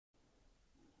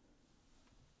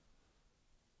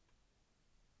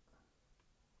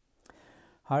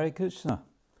Hare Krishna.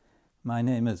 My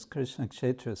name is Krishna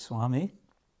Kshetra Swami.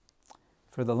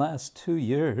 For the last 2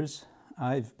 years,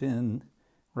 I've been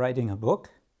writing a book.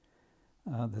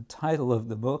 The title of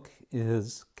the book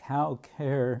is Cow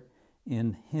Care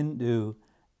in Hindu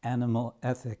Animal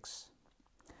Ethics.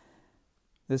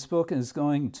 This book is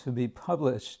going to be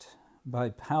published by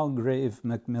Palgrave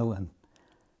Macmillan.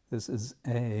 This is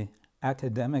an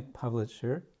academic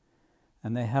publisher,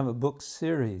 and they have a book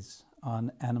series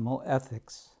on animal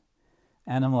ethics.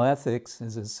 Animal ethics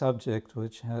is a subject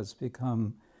which has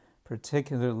become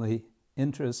particularly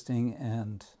interesting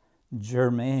and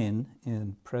germane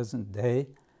in present day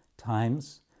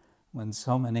times, when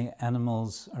so many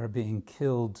animals are being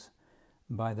killed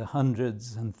by the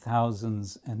hundreds and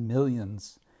thousands and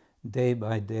millions day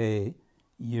by day,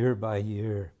 year by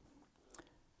year.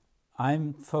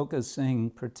 I'm focusing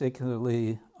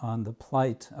particularly on the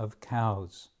plight of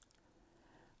cows.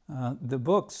 The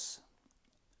book's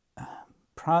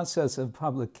process of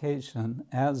publication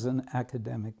as an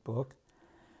academic book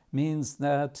means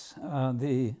that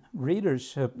the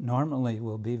readership normally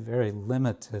will be very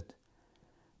limited.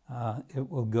 It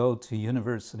will go to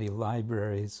university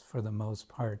libraries for the most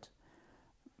part.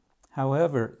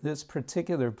 However, this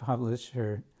particular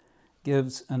publisher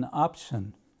gives an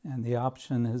option, and the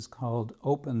option is called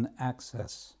open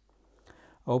access.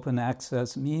 Open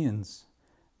access means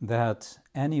that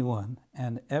anyone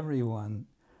and everyone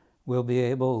will be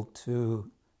able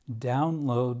to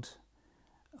download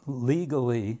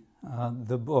legally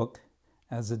the book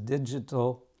as a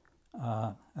digital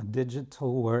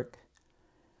work.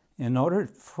 In order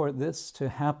for this to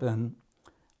happen,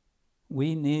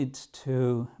 we need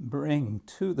to bring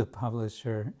to the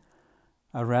publisher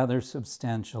a rather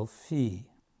substantial fee.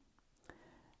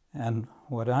 And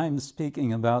what I'm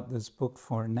speaking about this book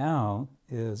for now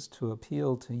is to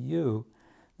appeal to you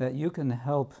that you can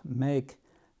help make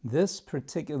this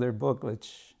particular book,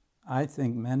 which I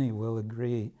think many will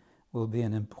agree will be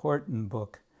an important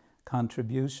book,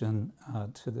 contribution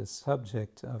to the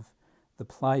subject of the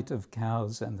plight of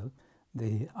cows and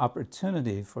the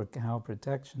opportunity for cow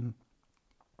protection.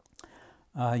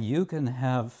 You can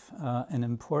have an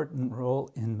important role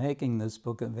in making this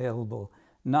book available,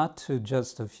 not to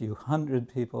just a few hundred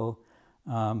people,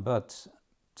 but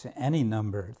to any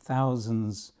number,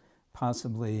 thousands,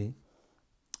 possibly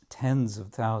tens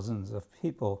of thousands of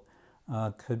people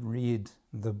could read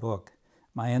the book.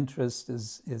 My interest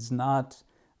is not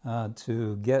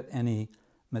to get any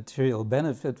material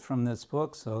benefit from this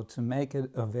book, so to make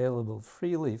it available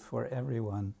freely for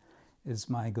everyone is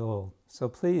my goal. So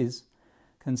please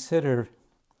consider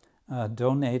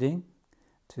donating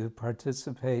to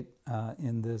participate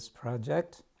in this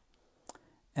project.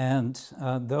 And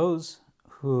those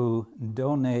who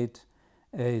donate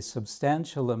a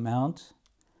substantial amount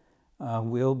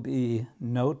will be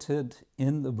noted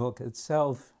in the book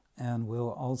itself and will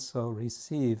also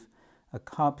receive a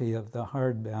copy of the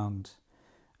hardbound.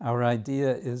 Our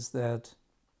idea is that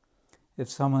if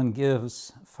someone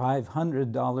gives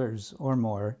 $500 or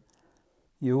more,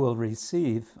 you will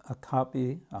receive a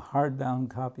copy, a hardbound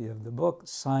copy of the book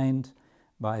signed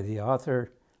by the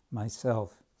author,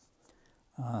 myself.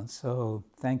 So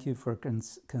thank you for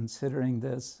considering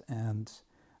this, and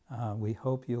we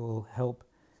hope you will help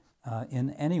in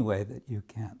any way that you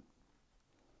can.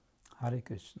 Hare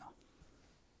Krishna.